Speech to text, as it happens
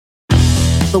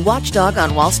the Watchdog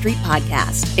on Wall Street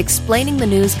podcast, explaining the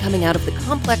news coming out of the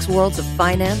complex worlds of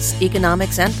finance,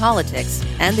 economics, and politics,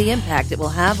 and the impact it will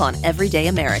have on everyday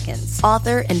Americans.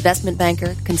 Author, investment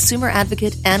banker, consumer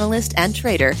advocate, analyst, and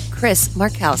trader, Chris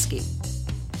Markowski.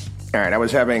 All right, I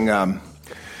was having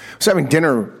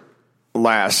dinner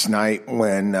last night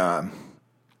when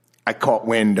I caught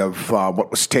wind of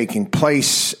what was taking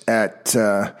place at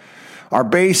our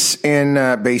bases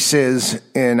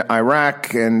in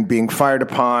Iraq and being fired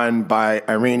upon by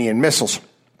Iranian missiles.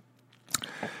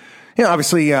 You know,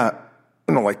 obviously, I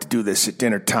don't like to do this at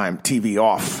dinner time. TV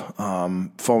off,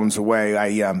 phones away.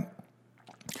 I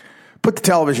put the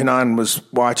television on, was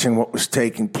watching what was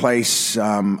taking place.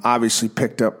 Obviously,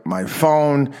 picked up my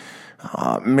phone,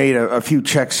 made a few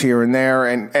checks here and there,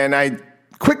 and I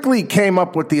quickly came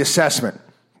up with the assessment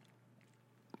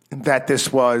that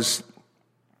this was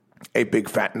a big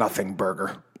fat nothing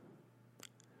burger.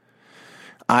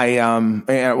 When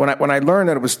I learned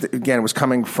that it was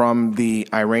coming from the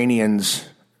Iranians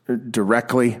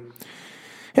directly.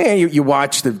 And you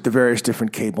watch the various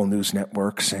different cable news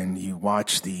networks, and you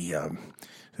watch the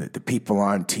people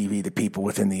on TV, the people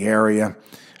within the area,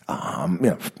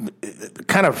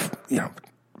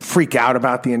 freak out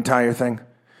about the entire thing.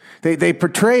 They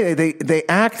portray, they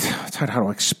act. How do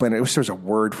I explain it? I wish there was a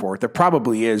word for it. There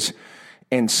probably is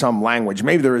in some language.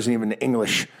 Maybe there isn't even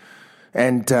English,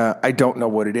 and I don't know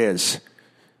what it is.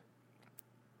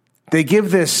 They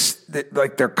give this,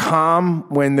 like they're calm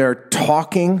when they're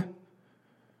talking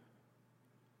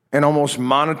and almost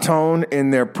monotone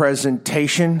in their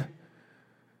presentation,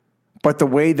 but the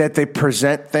way that they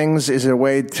present things is a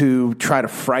way to try to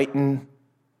frighten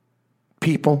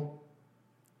people.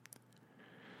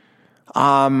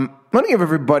 Let me give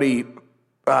everybody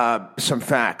some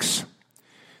facts.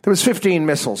 There was 15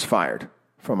 missiles fired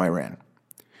from Iran.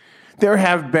 There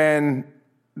have been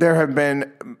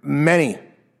many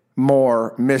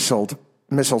more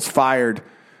missiles fired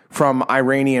from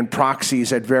Iranian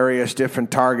proxies at various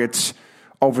different targets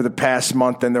over the past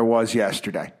month than there was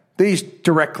yesterday. These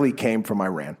directly came from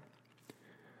Iran.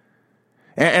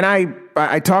 And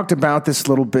I talked about this a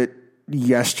little bit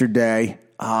yesterday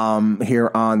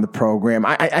here on the program.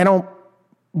 I don't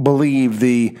believe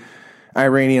the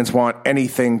Iranians want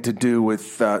anything to do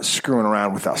with screwing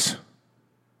around with us.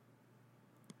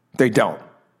 They don't.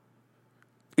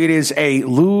 It is a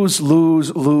lose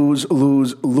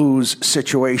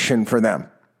situation for them.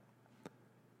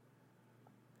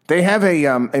 They have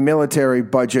a military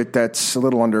budget that's a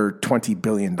little under $20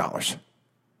 billion. A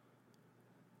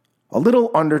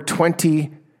little under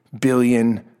 $20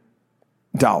 billion.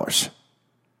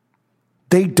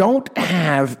 They don't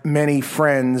have many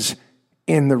friends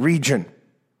in the region.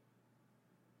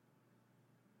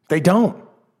 They don't.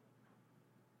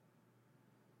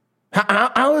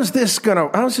 How is this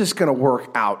gonna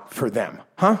work out for them,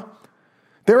 huh?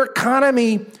 Their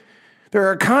economy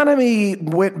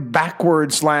went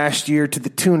backwards last year to the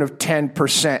tune of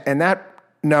 10%, and that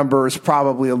number is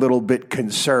probably a little bit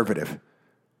conservative.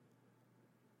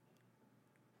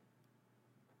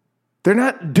 They're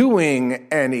not doing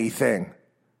anything.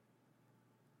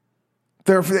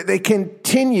 They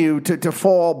continue to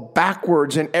fall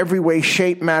backwards in every way,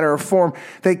 shape, matter, or form.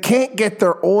 They can't get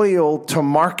their oil to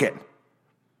market.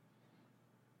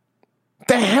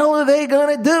 The hell are they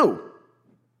going to do?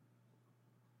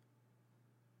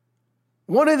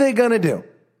 What are they going to do?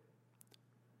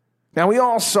 Now, we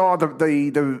all saw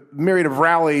the myriad of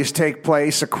rallies take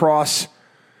place across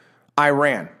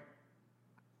Iran.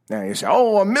 Now you say,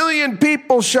 1 million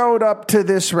people showed up to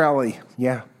this rally.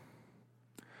 Yeah.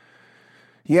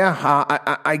 Yeah,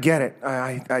 I get it.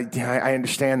 I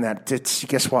understand that.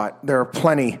 Guess what? There are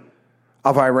plenty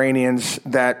of Iranians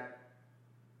that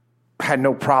had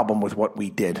no problem with what we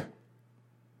did.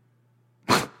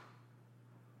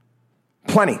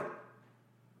 Plenty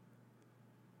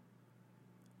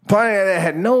that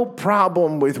had no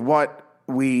problem with what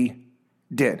we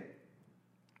did.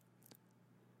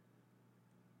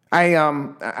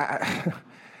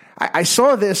 I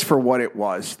saw this for what it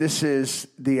was. This is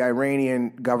the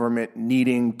Iranian government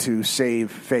needing to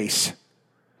save face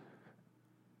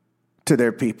to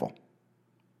their people.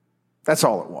 That's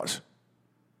all it was.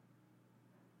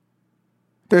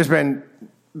 There's been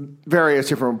various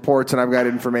different reports, and I've got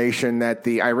information that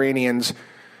the Iranians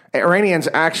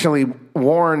actually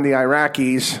warned the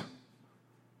Iraqis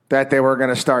that they were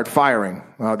going to start firing.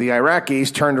 Well, the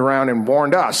Iraqis turned around and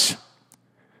warned us.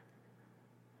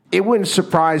 It wouldn't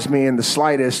surprise me in the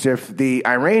slightest if the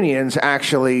Iranians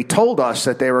actually told us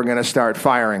that they were going to start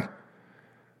firing.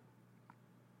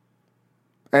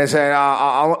 And said,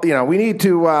 we need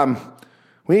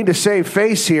We need to save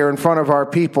face here in front of our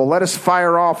people. Let us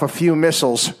fire off a few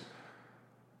missiles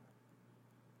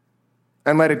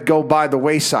and let it go by the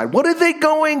wayside. What are they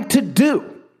going to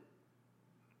do?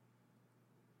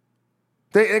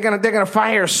 They're going to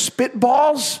fire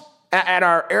spitballs at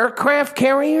our aircraft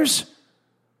carriers?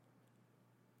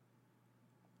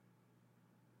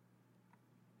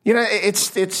 You know, it's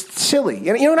silly.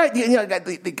 You know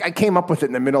what? I came up with it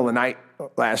in the middle of the night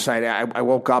last night. I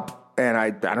woke up and I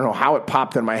don't know how it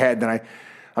popped in my head. And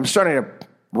I'm starting to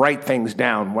write things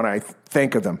down when I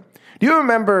think of them. Do you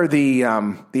remember the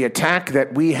attack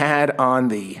that we had on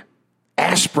the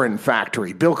aspirin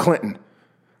factory? Bill Clinton,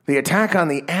 the attack on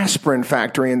the aspirin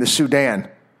factory in the Sudan.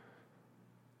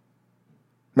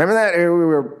 Remember that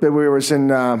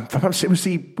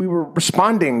we were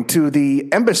responding to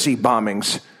the embassy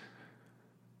bombings.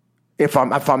 If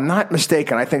I'm not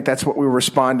mistaken, I think that's what we were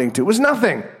responding to. It was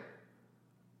nothing.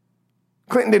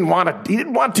 Clinton didn't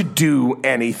want to do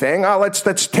anything. Oh,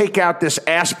 let's take out this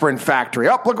aspirin factory.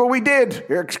 Oh, look what we did.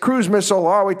 Here's cruise missile.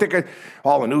 Oh, we think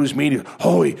all the news media.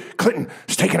 Holy, Clinton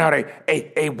is taking out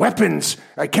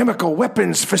a chemical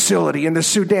weapons facility in the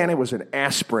Sudan. It was an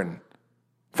aspirin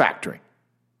factory.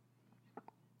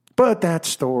 But that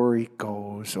story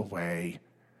goes away,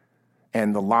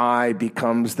 and the lie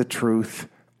becomes the truth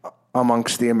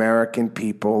amongst the American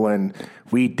people, and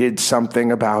we did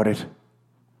something about it.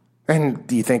 And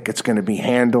do you think it's going to be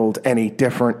handled any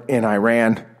different in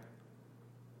Iran?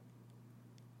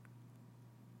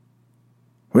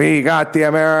 We got the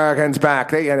Americans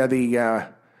back. They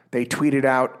tweeted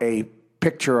out a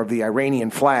picture of the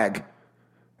Iranian flag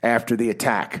after the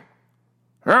attack.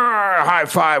 High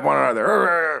five one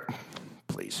another.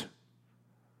 Please.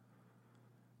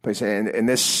 And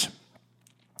this,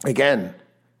 again,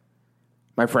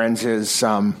 my friends, is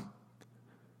the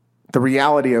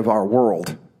reality of our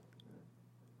world.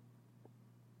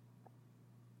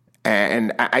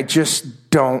 And I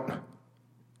just don't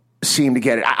seem to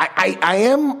get it. I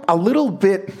am a little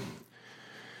bit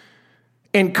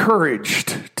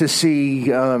encouraged to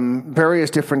see various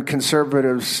different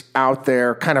conservatives out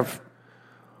there kind of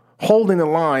holding the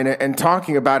line and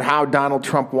talking about how Donald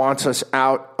Trump wants us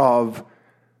out of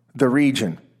the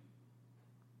region.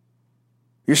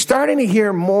 You're starting to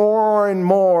hear more and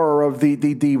more of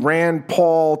the Rand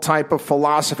Paul type of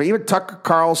philosophy. Even Tucker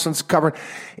Carlson's covering,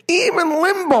 even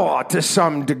Limbaugh to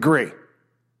some degree,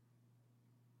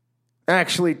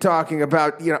 actually talking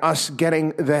about us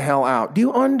getting the hell out. Do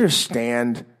you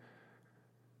understand,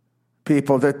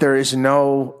 people, that there is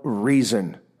no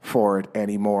reason for it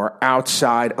anymore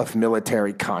outside of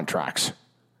military contracts?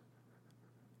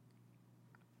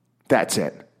 That's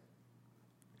it.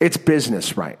 It's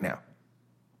business right now.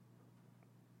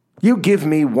 You give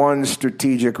me one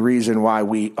strategic reason why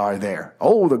we are there.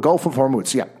 Oh, the Gulf of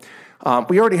Hormuz. Yeah.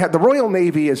 We already had the Royal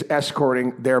Navy is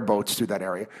escorting their boats through that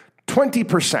area.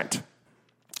 20%.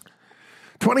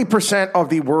 20% of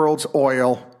the world's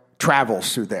oil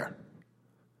travels through there.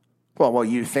 Well,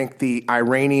 you think the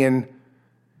Iranian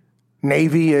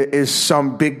Navy is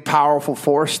some big, powerful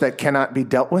force that cannot be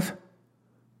dealt with?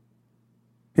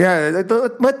 Yeah,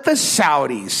 let the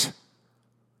Saudis,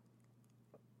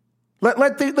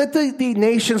 let the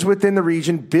nations within the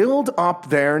region build up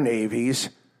their navies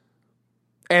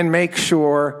and make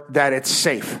sure that it's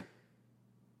safe.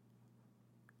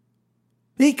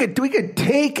 We could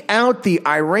take out the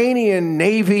Iranian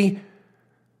Navy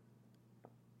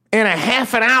in a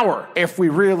half an hour if we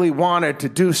really wanted to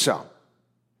do so.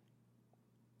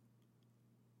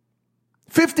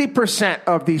 50%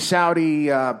 of the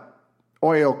Saudi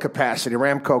oil capacity,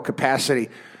 Aramco capacity,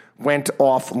 went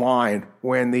offline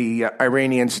when the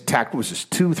Iranians attacked. Was this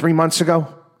 2-3 months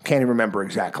ago? Can't even remember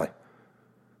exactly.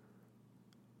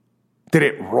 Did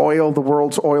it roil the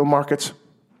world's oil markets?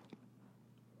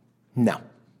 No.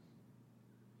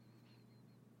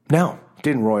 No,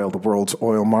 didn't roil the world's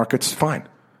oil markets. Fine.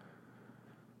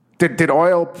 Did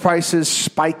oil prices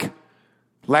spike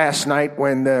last night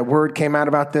when the word came out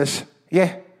about this?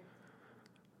 Yeah.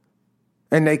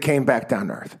 And they came back down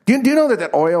to earth. Do you know that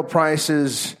the oil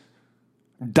prices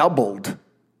doubled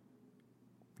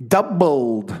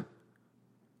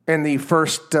in the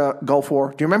first Gulf War?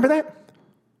 Do you remember that?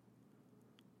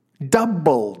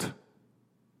 Doubled.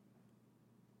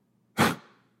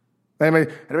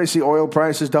 Anybody see oil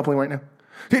prices doubling right now?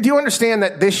 Do you understand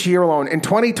that this year alone, in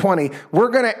 2020, we're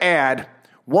going to add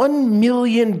 1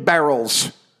 million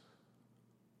barrels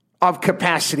of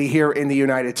capacity here in the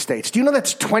United States? Do you know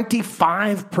that's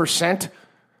 25%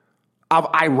 of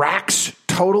Iraq's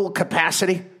total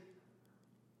capacity?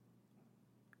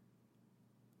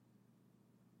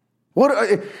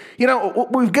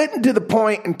 We've gotten to the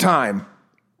point in time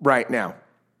right now.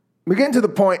 We're getting to the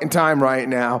point in time right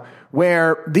now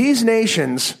where these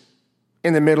nations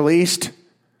in the Middle East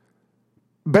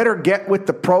better get with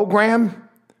the program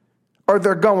or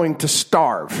they're going to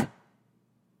starve.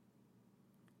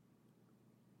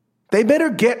 They better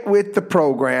get with the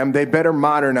program, they better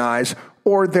modernize,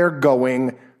 or they're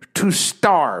going to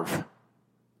starve.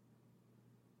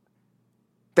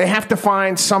 They have to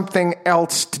find something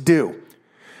else to do.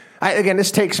 Again,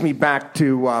 this takes me back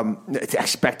to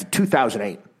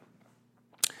 2008.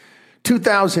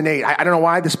 2008. I don't know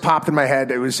why this popped in my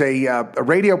head. It was a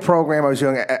radio program I was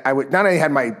doing. Not only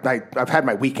had I've had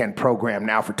my weekend program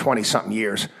now for 20-something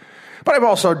years, but I've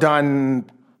also done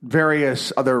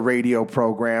various other radio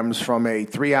programs, from a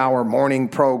 3-hour morning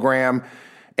program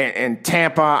in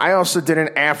Tampa. I also did an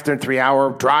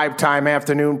 3-hour drive time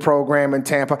afternoon program in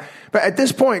Tampa. But at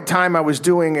this point in time, I was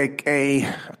doing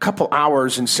a couple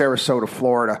hours in Sarasota,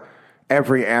 Florida,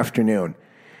 every afternoon.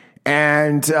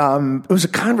 And it was a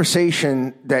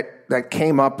conversation that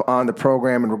came up on the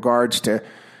program in regards to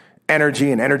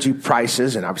energy and energy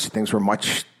prices. And obviously things were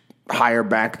much higher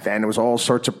back then. There was all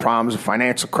sorts of problems, a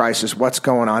financial crisis, what's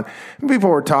going on. And people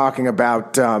were talking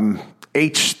about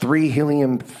H3,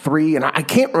 helium-3, and I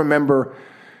can't remember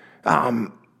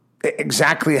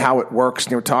exactly how it works.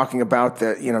 And they were talking about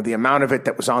the amount of it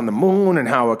that was on the moon and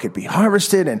how it could be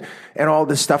harvested and all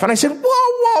this stuff. And I said,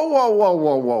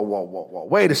 whoa,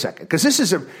 wait a second, because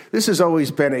this has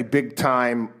always been a big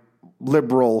time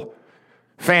liberal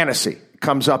fantasy. It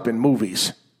comes up in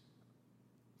movies.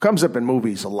 Comes up in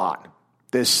movies a lot.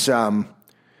 This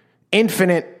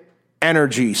infinite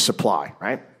energy supply,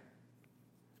 right?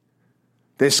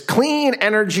 This clean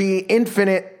energy,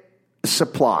 infinite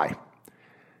supply.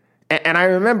 And I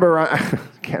remember,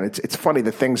 again, it's funny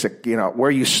the things that, where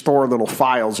you store little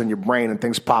files in your brain and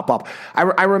things pop up.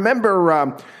 I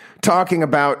remember talking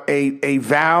about a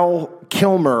Val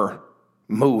Kilmer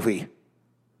movie.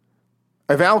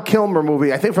 A Val Kilmer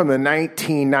movie, I think from the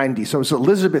 1990s. So it was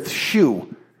Elizabeth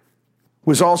Shue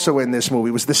was also in this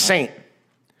movie, was the Saint.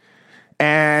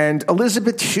 And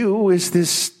Elizabeth Shue is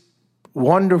this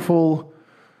wonderful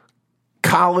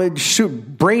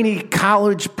brainy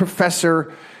college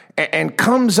professor, and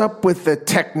comes up with the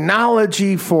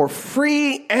technology for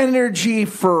free energy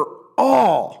for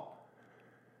all.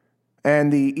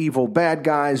 And the evil bad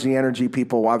guys, the energy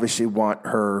people, obviously want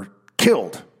her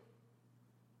killed.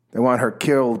 They want her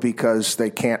killed because they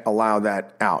can't allow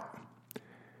that out.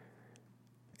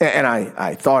 And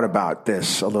I thought about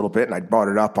this a little bit, and I brought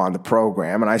it up on the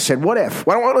program, and I said, what if?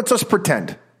 Let's just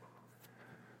pretend.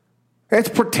 Let's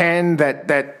pretend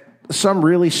that some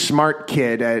really smart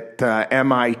kid at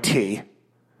MIT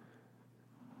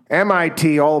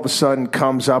all of a sudden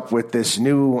comes up with this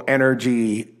new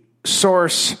energy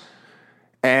source,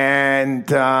 and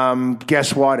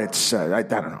guess what? It's, I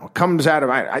don't know, it comes out of,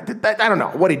 I don't know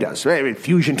what he does,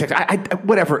 fusion tech,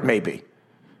 whatever it may be.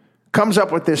 Comes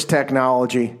up with this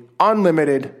technology,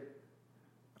 unlimited,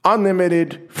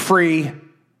 free,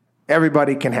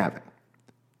 everybody can have it.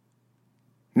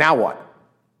 Now what?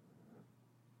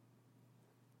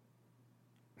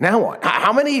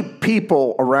 How many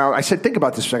people around, I said, think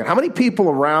about this for a second. How many people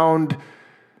around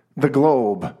the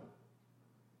globe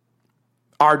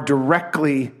are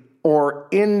directly or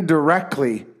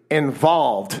indirectly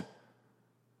involved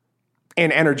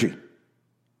in energy?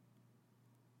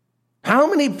 How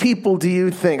many people do you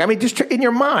think? I mean, just in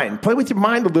your mind, play with your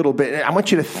mind a little bit. I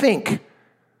want you to think.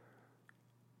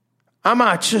 I'm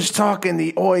not just talking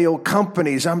the oil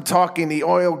companies. I'm talking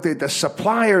the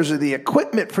suppliers of the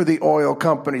equipment for the oil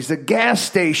companies, the gas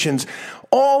stations,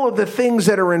 all of the things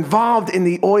that are involved in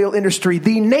the oil industry,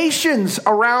 the nations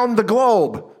around the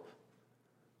globe.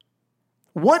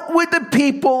 What would the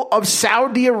people of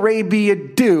Saudi Arabia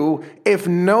do if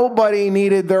nobody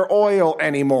needed their oil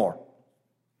anymore?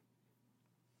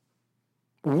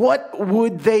 What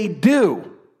would they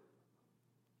do?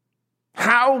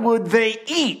 How would they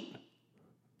eat?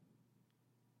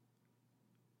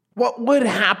 What would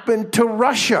happen to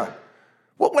Russia?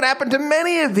 What would happen to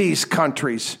many of these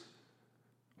countries?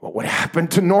 What would happen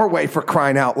to Norway, for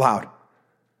crying out loud?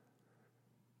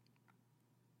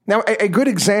 Now, a good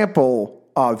example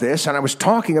of this, and I was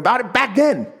talking about it back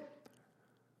then,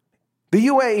 the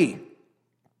UAE.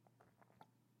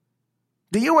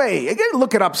 The UAE, you got to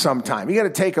look it up sometime. You got to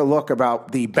take a look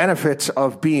about the benefits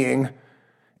of being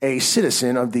a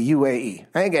citizen of the UAE.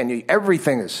 And again,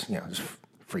 everything is, there's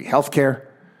free healthcare,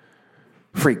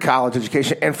 free college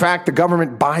education. In fact, the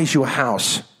government buys you a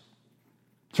house.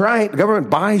 That's right. The government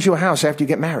buys you a house after you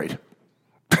get married.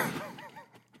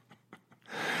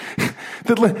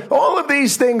 All of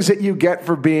these things that you get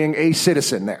for being a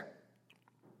citizen there.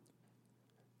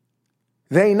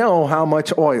 They know how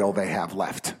much oil they have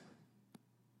left.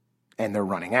 And they're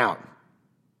running out.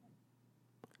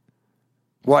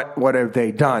 What have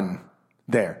they done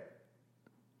there?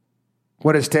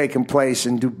 What has taken place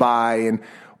in Dubai and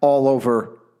all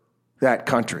over that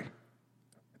country?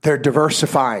 They're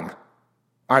diversifying,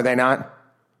 are they not?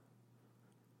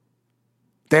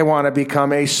 They want to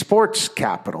become a sports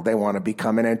capital. They want to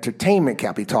become an entertainment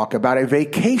capital. You talk about a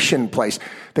vacation place.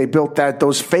 They built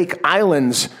those fake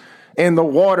islands in the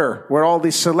water where all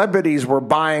these celebrities were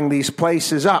buying these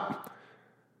places up.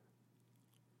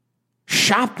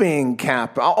 Shopping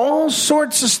capital, all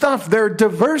sorts of stuff. They're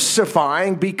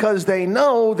diversifying because they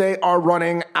know they are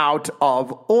running out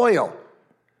of oil.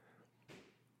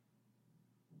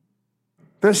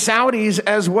 The Saudis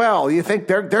as well. You think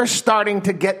they're starting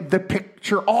to get the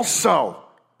picture also.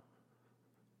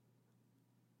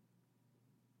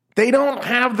 They don't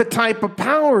have the type of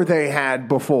power they had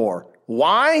before.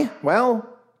 Why? Well,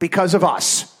 because of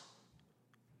us.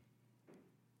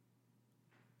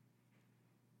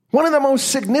 One of the most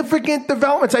significant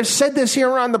developments, I've said this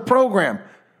here on the program,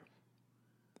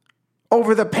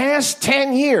 over the past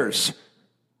 10 years,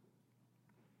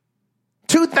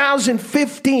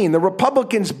 2015, the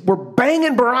Republicans were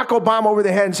banging Barack Obama over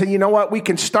the head and saying, you know what, we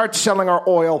can start selling our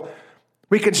oil.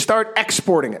 We can start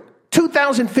exporting it.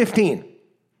 2015.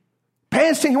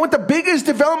 Past 10, you want the biggest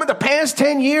development the past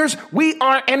 10 years? We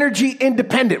are energy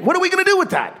independent. What are we going to do with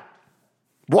that?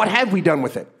 What have we done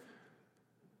with it?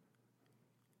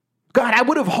 God, I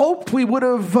would have hoped we would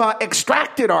have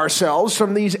extracted ourselves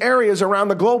from these areas around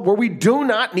the globe where we do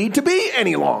not need to be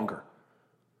any longer.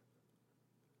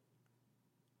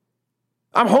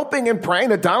 I'm hoping and praying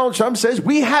that Donald Trump says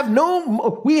we have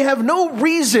no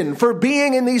reason for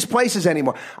being in these places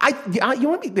anymore. You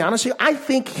want me to be honest with you? I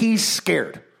think he's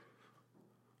scared.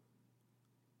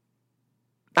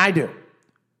 I do.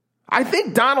 I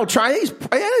think Donald Trump, I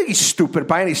think he's stupid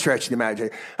by any stretch of the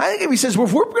imagination. I think if he says, well,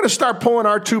 if we're going to start pulling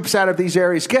our troops out of these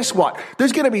areas, guess what?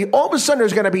 All of a sudden,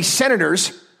 there's going to be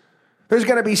senators. There's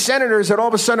going to be senators that all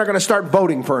of a sudden are going to start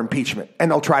voting for impeachment, and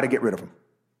they'll try to get rid of him.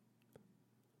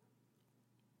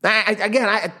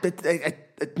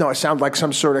 No, I sound like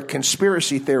some sort of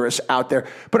conspiracy theorist out there,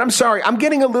 but I'm sorry, I'm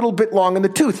getting a little bit long in the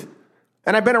tooth.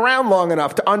 And I've been around long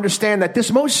enough to understand that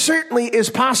this most certainly is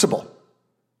possible.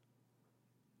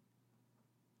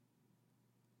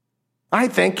 I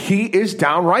think he is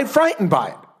downright frightened by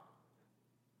it.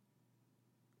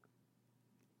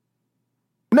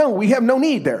 No, we have no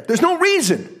need there. There's no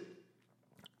reason.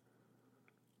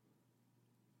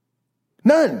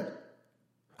 None.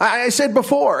 I said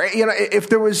before, if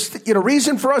there was,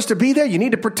 reason for us to be there, you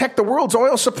need to protect the world's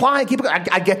oil supply.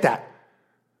 I get that.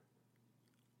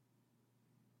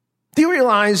 Do you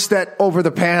realize that over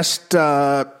the past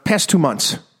 2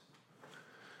 months,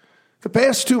 the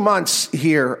past 2 months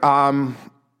here,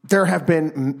 there have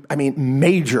been,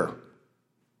 major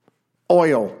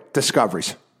oil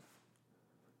discoveries.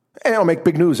 And they don't make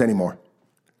big news anymore.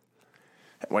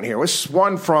 One here was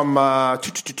one from, was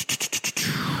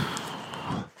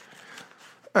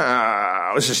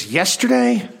this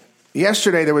yesterday?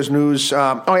 Yesterday there was news.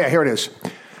 Here it is.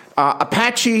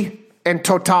 Apache and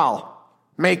Total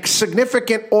make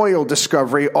significant oil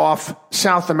discovery off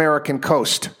South American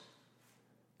coast.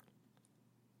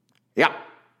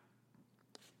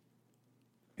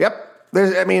 Yep.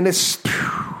 It's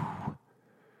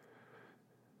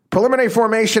preliminary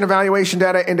formation evaluation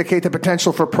data indicate the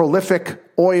potential for prolific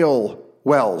oil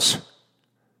wells.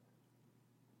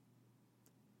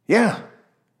 Yeah.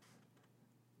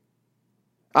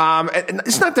 And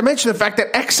it's not to mention the fact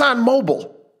that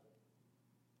ExxonMobil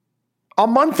a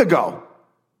month ago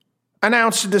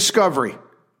announced a discovery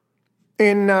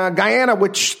in Guyana,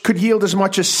 which could yield as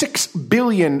much as 6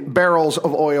 billion barrels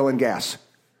of oil and gas.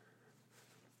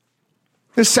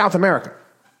 This is South America.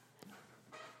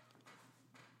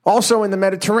 Also in the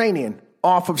Mediterranean,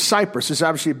 off of Cyprus. There's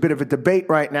obviously a bit of a debate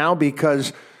right now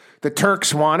because the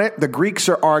Turks want it. The Greeks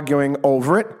are arguing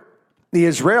over it. The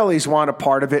Israelis want a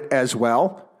part of it as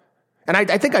well. And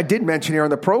I think I did mention here on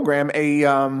the program a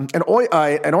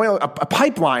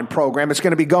pipeline program that's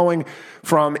going to be going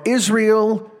from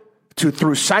Israel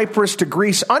through Cyprus to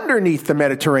Greece underneath the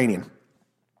Mediterranean.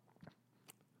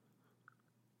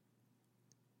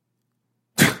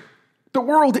 The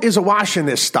world is awash in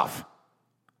this stuff.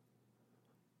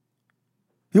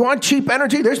 You want cheap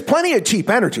energy? There's plenty of cheap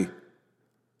energy.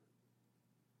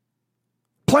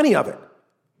 Plenty of it.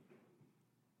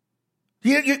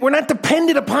 We're not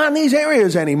dependent upon these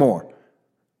areas anymore.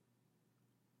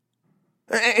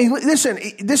 And listen,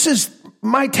 this is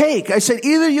my take. I said,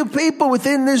 either you people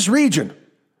within this region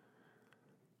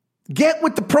Get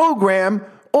with the program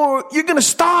or you're going to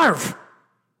starve.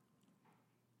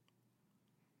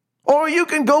 Or you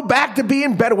can go back to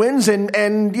being Bedouins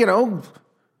and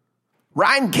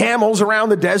riding camels around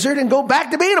the desert and go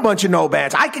back to being a bunch of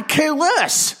nomads. I could care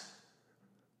less.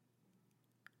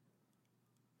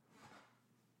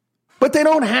 But they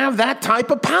don't have that type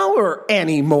of power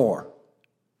anymore.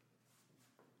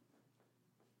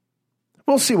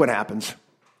 We'll see what happens.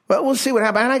 Well, we'll see what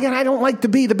happens. And again, I don't like to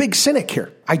be the big cynic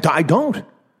here. I don't.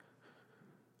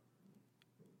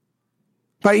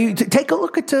 But you take a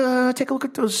look at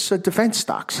those defense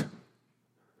stocks.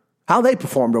 How they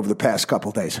performed over the past couple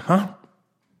of days, huh?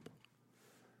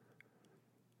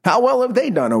 How well have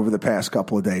they done over the past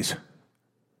couple of days?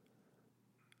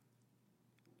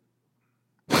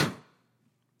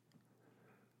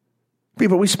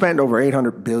 People, we spend over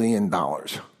 $800 billion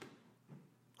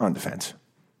on defense.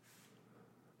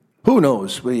 Who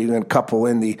knows? We're going to couple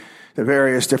in the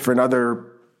various different other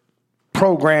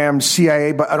programs, CIA,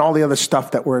 and all the other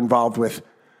stuff that we're involved with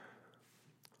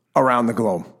around the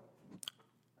globe.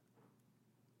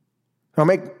 Now,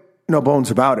 make no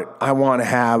bones about it. I want to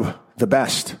have the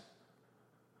best.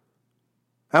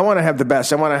 I want to have the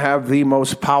best. I want to have the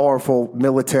most powerful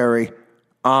military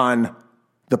on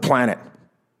the planet.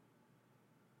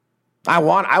 I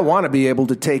want to be able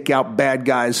to take out bad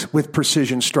guys with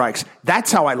precision strikes.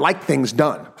 That's how I like things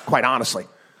done, quite honestly.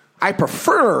 I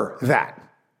prefer that.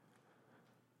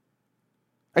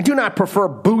 I do not prefer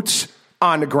boots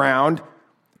on the ground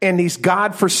in these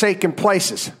godforsaken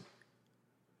places.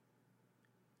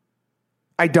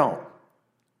 I don't.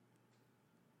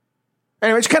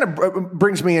 Anyway, which kind of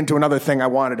brings me into another thing I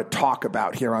wanted to talk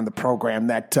about here on the program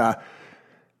that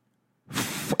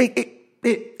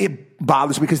it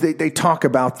bothers me because they talk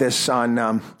about this on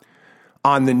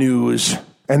the news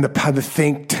and the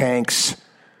think tanks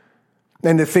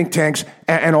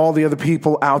and all the other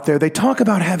people out there. They talk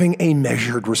about having a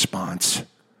measured response.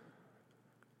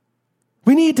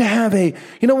 We need to have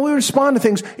when we respond to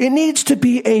things, it needs to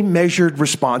be a measured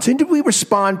response. And do we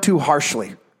respond too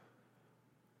harshly?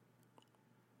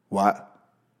 What?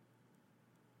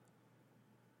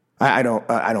 I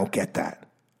don't get that.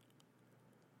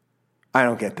 I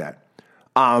don't get that.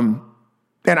 And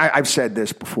I've said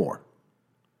this before.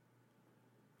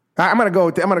 I'm going to go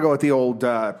with the old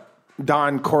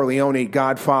Don Corleone,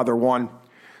 Godfather 1,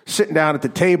 sitting down at the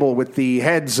table with the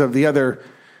heads of the other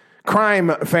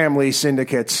crime family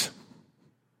syndicates.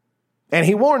 And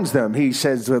he warns them. He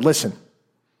says, listen,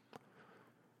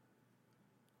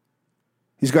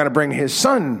 he's going to bring his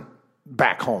son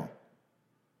back home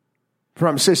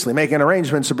from Sicily, making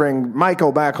arrangements to bring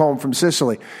Michael back home from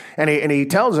Sicily. And he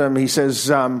tells him, he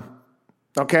says,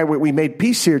 okay, we made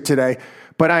peace here today,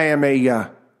 but I am a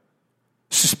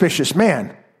suspicious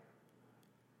man.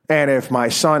 And if my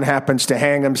son happens to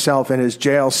hang himself in his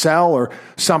jail cell or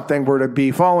something were to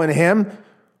befall him,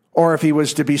 or if he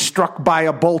was to be struck by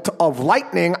a bolt of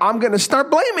lightning, I'm going to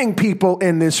start blaming people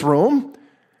in this room,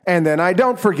 and then I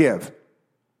don't forgive.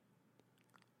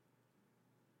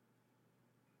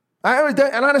 And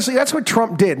honestly, that's what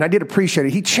Trump did, and I did appreciate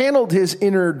it. He channeled his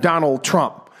inner Donald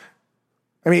Trump.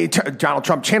 Donald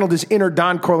Trump channeled his inner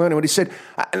Don Corleone when he said,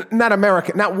 not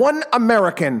one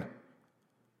American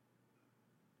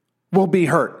will be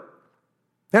hurt.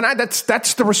 And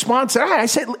that's the response. I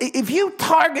said, if you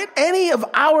target any of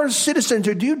our citizens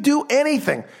or do you do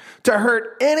anything to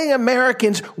hurt any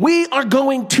Americans, we are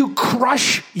going to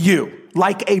crush you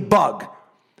like a bug.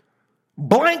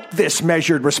 Blank this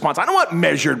measured response. I don't want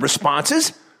measured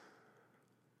responses.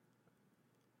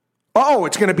 Oh,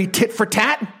 it's going to be tit for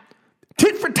tat?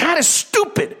 Tit for tat is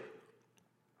stupid.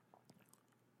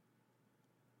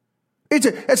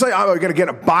 It's like, we're going to get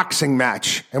a boxing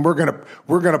match and we're going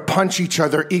to punch each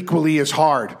other equally as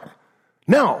hard.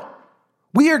 No,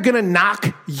 we are going to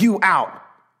knock you out.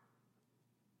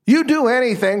 You do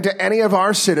anything to any of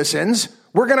our citizens,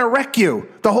 we're going to wreck you.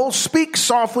 The whole speak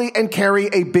softly and carry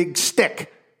a big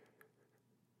stick.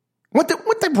 What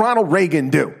did Ronald Reagan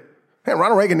do? Hey,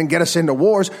 Ronald Reagan didn't get us into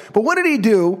wars, but what did he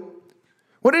do?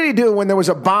 What did he do when there was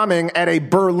a bombing at a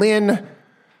Berlin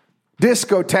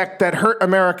discotheque that hurt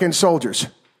American soldiers?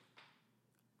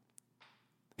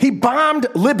 He bombed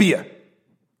Libya.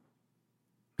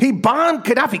 He bombed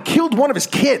Gaddafi, killed one of his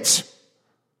kids.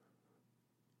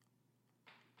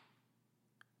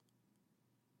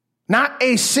 Not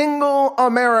a single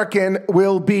American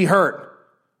will be hurt.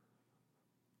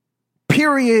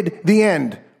 Period. The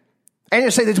end. And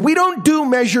you say this, we don't do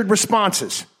measured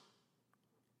responses.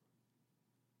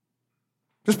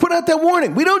 Just put out that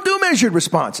warning. We don't do measured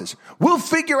responses. We'll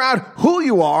figure out who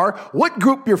you are, what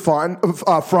group you're from,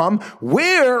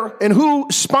 where and who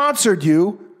sponsored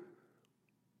you,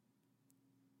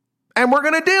 and we're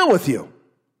going to deal with you.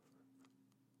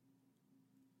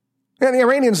 And the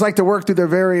Iranians like to work through their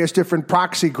various different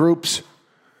proxy groups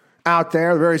out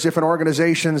there, the various different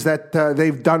organizations that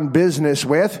they've done business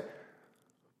with.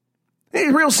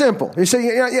 It's real simple. You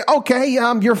say, okay,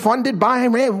 you're funded by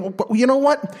Iran. You know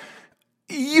what?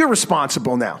 You're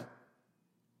responsible now.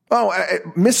 Oh,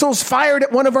 missiles fired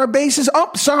at one of our bases.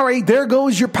 Oh, sorry, there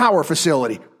goes your power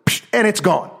facility. And it's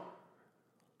gone.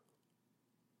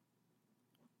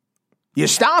 You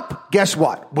stop? Guess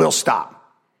what? We'll stop.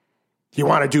 You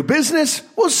want to do business?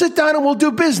 We'll sit down and we'll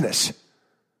do business.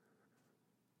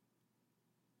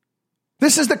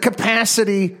 This is the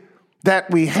capacity that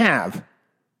we have.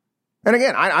 And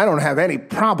again, I don't have any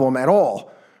problem at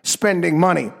all spending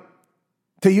money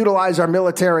to utilize our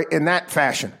military in that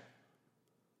fashion.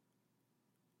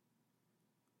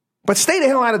 But stay the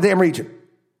hell out of the damn region.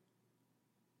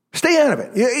 Stay out of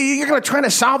it. You're going to try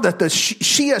to solve the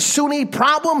Shia-Sunni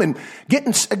problem and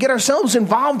get ourselves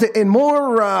involved in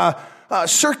more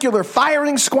circular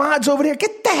firing squads over there.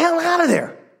 Get the hell out of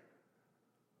there.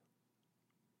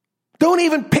 Don't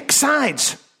even pick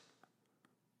sides.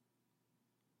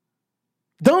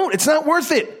 Don't. It's not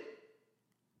worth it.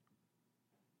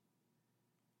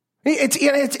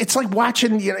 It's like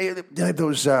watching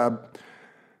those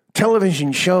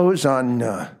television shows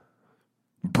on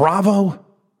Bravo,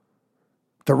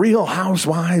 The Real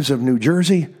Housewives of New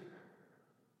Jersey,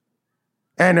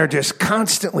 and they're just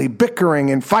constantly bickering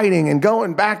and fighting and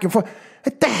going back and forth.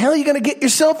 What the hell are you going to get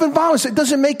yourself involved? It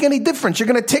doesn't make any difference. You're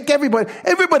going to tick everybody.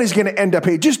 Everybody's going to end up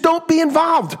here. Just don't be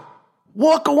involved.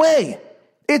 Walk away.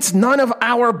 It's none of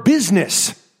our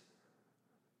business.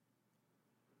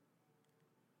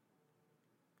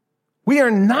 We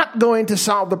are not going to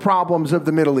solve the problems of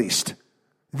the Middle East.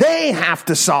 They have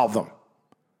to solve them.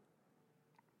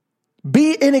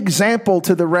 Be an example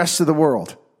to the rest of the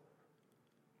world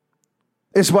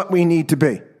is what we need to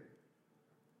be.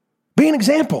 Be an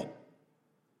example.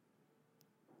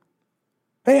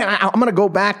 Hey, I'm going to go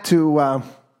back to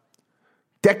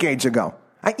decades ago.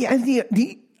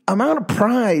 The amount of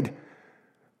pride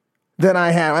that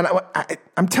I have, and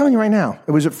I'm telling you right now,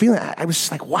 it was a feeling, I was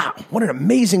like, wow, what an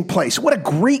amazing place. What a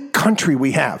great country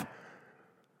we have.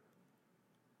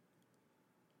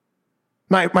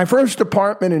 My first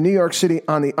apartment in New York City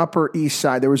on the Upper East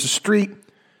Side, there was a street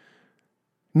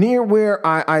near where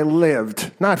I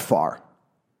lived, not far,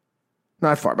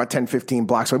 about 10, 15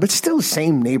 blocks away, but still the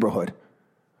same neighborhood.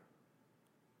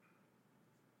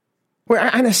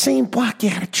 Where on the same block, you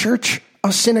had a church,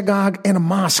 a synagogue, and a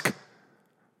mosque.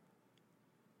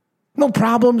 No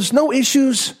problems, no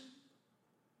issues.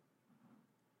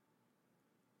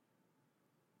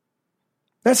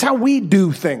 That's how we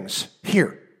do things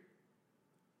here.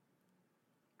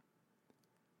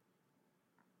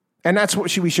 And that's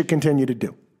what we should continue to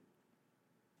do.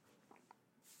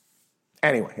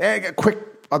 Anyway, a quick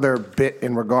other bit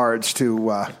in regards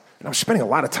to, I'm spending a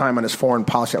lot of time on this foreign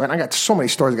policy. I got so many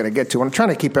stories I got to get to. I'm trying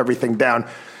to keep everything down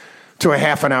to a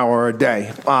half an hour a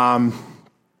day.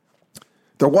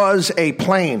 There was a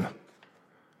plane.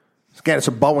 Again, it's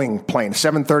a Boeing plane,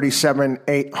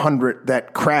 737-800,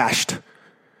 that crashed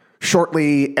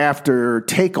shortly after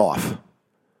takeoff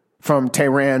from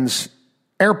Tehran's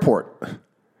airport.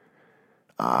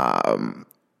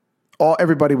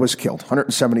 Everybody was killed.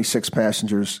 176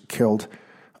 passengers killed.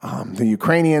 The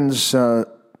Ukrainians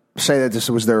say that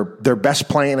this was their best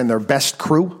plane and their best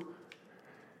crew.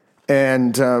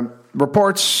 And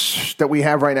reports that we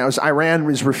have right now is Iran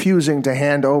is refusing to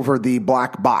hand over the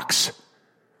black box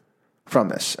from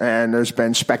this. And there's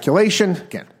been speculation,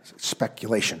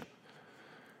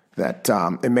 that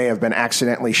it may have been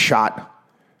accidentally shot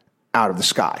out of the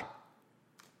sky.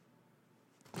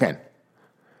 Again,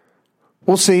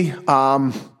 we'll see.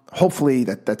 Hopefully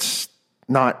that's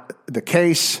not the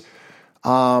case,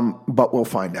 but we'll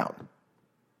find out.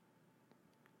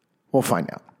 We'll find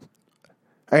out.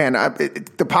 And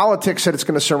the politics that it's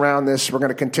going to surround this, we're going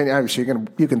to continue. Obviously,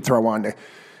 you can throw on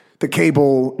the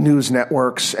cable news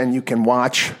networks, and you can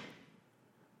watch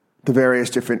the various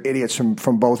different idiots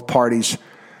from both parties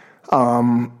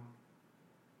go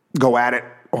at it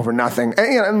over nothing.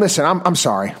 And listen, I'm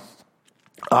sorry.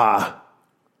 You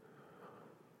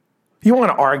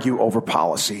want to argue over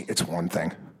policy, it's one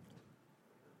thing.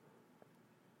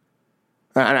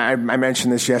 And I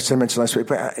mentioned this yesterday, I mentioned last week,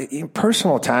 but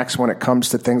personal attacks when it comes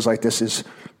to things like this is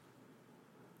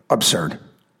absurd.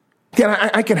 Again,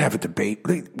 I can have a debate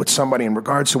with somebody in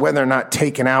regards to whether or not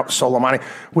taking out Soleimani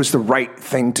was the right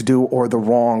thing to do or the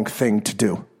wrong thing to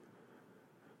do.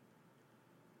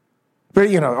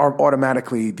 But,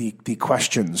 automatically the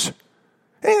questions,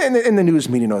 and the news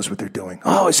media knows what they're doing.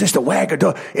 Oh, is this the wag or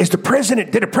dog? Did the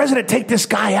president take this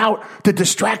guy out to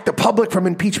distract the public from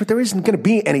impeachment? There isn't going to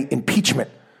be any impeachment.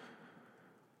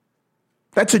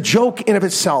 That's a joke in of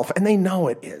itself, and they know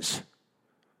it is.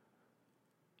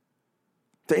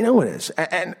 They know it is.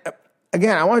 And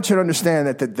again, I want you to understand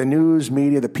that the news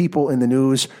media, the people in the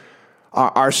news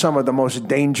are some of the most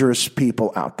dangerous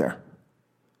people out there.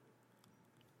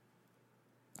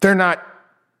 They're not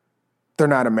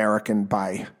American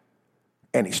by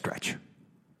any stretch.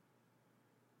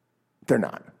 They're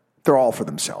not. They're all for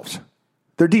themselves.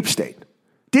 They're deep state.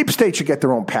 Deep state should get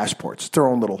their own passports. It's their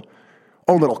own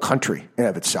little country in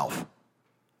of itself.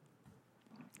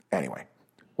 Anyway,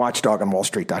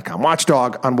 watchdogonwallstreet.com.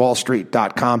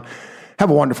 Watchdogonwallstreet.com.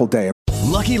 Have a wonderful day.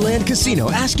 Lucky Land Casino,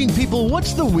 asking people,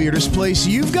 what's the weirdest place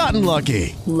you've gotten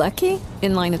lucky? Lucky?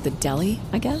 In line at the deli,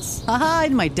 I guess? Aha,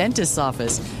 in my dentist's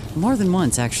office. More than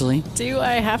once, actually. Do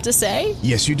I have to say?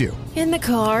 Yes, you do. In the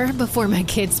car before my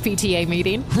kids' PTA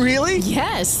meeting. Really?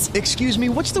 Yes. Excuse me,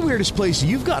 what's the weirdest place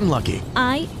you've gotten lucky?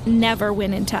 I never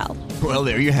win and tell. Well,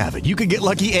 there you have it. You can get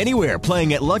lucky anywhere,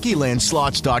 playing at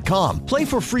LuckyLandSlots.com. Play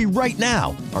for free right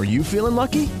now. Are you feeling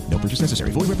lucky? No purchase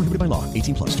necessary. Void where prohibited by law.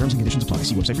 18+. Terms and conditions apply.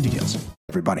 See website for details.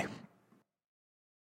 Everybody.